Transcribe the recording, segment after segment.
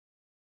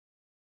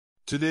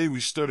Today we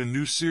start a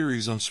new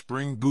series on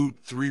Spring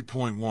Boot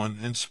 3.1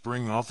 and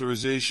Spring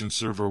Authorization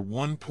Server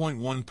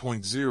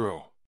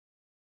 1.1.0.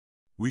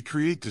 We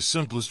create the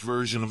simplest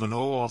version of an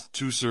OAuth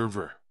 2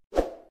 server.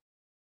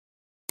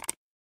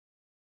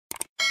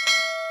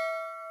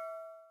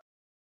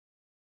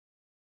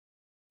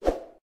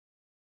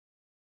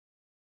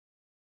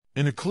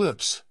 In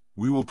Eclipse,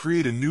 we will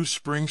create a new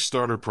Spring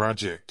Starter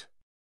project.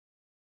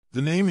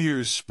 The name here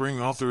is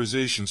Spring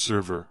Authorization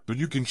Server, but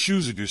you can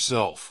choose it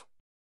yourself.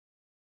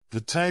 The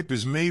type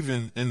is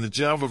Maven and the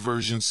Java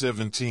version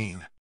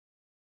 17.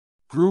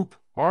 Group,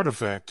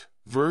 artifact,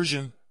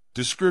 version,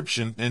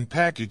 description, and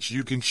package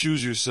you can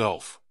choose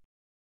yourself.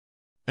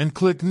 And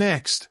click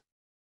Next.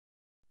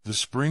 The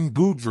Spring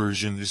Boot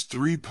version is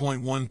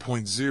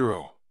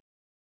 3.1.0.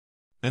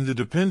 And the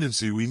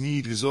dependency we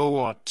need is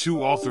OAuth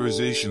 2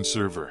 Authorization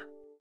Server.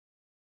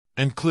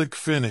 And click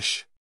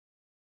Finish.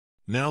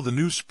 Now the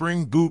new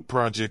Spring Boot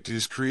project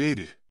is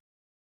created.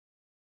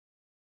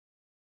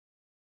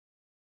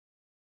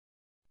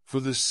 For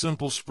this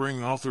simple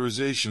Spring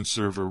Authorization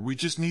Server, we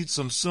just need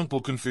some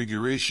simple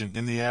configuration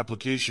in the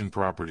application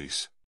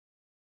properties.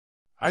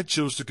 I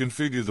chose to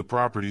configure the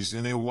properties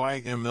in a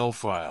YML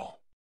file.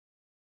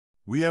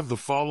 We have the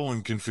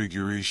following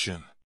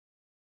configuration: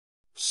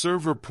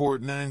 server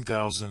port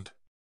 9000,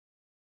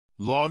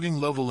 logging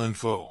level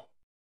info,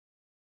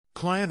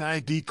 client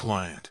ID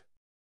client,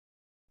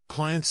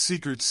 client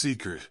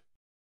secret,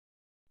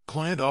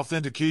 client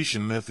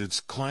authentication methods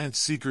client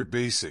secret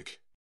basic,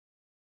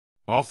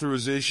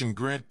 authorization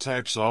grant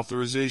types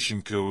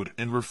authorization code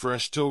and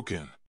refresh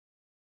token,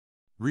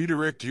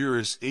 redirect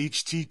URIS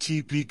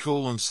http://test,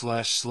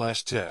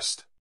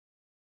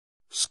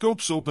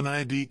 scopes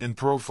OpenID and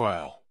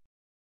profile,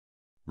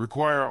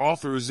 require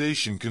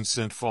authorization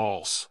consent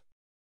false.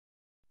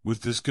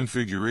 With this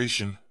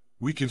configuration,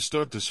 we can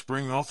start the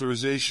Spring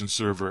Authorization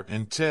Server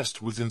and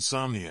test with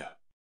Insomnia.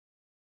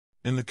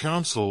 In the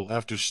console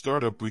after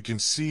startup we can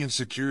see in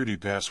security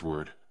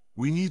password.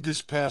 We need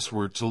this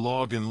password to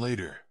log in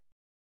later.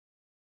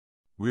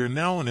 We are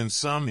now in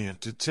Insomnia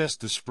to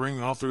test the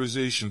Spring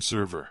Authorization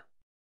Server.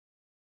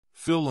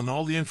 Fill in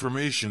all the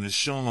information is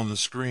shown on the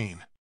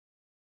screen.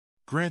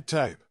 Grant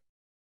type,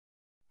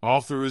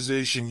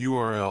 authorization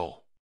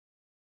URL,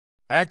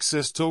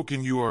 access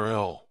token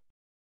URL,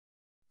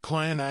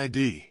 client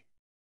ID,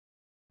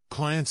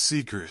 client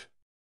secret,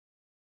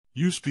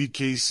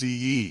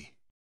 USPKCE,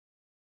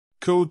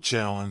 code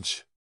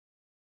challenge,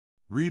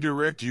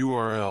 redirect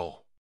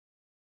URL,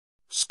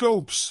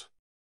 scopes,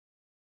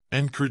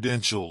 and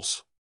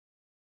credentials.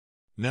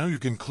 Now you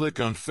can click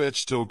on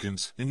Fetch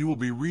Tokens and you will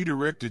be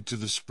redirected to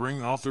the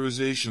Spring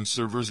Authorization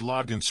Server's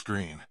login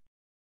screen.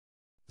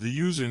 The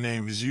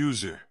username is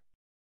user,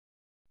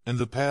 and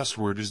the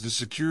password is the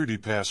security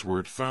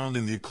password found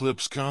in the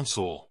Eclipse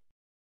console.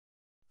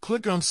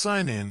 Click on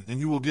Sign In and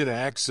you will get an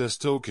access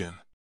token,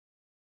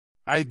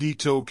 ID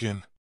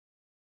token,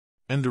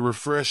 and a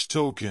refresh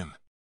token.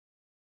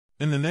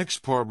 In the next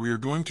part we are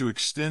going to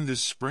extend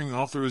this Spring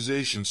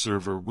Authorization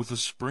Server with a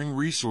Spring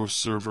Resource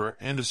Server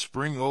and a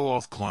Spring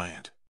OAuth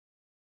client.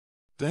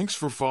 Thanks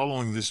for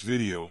following this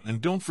video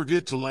and don't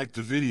forget to like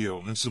the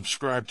video and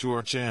subscribe to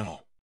our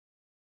channel.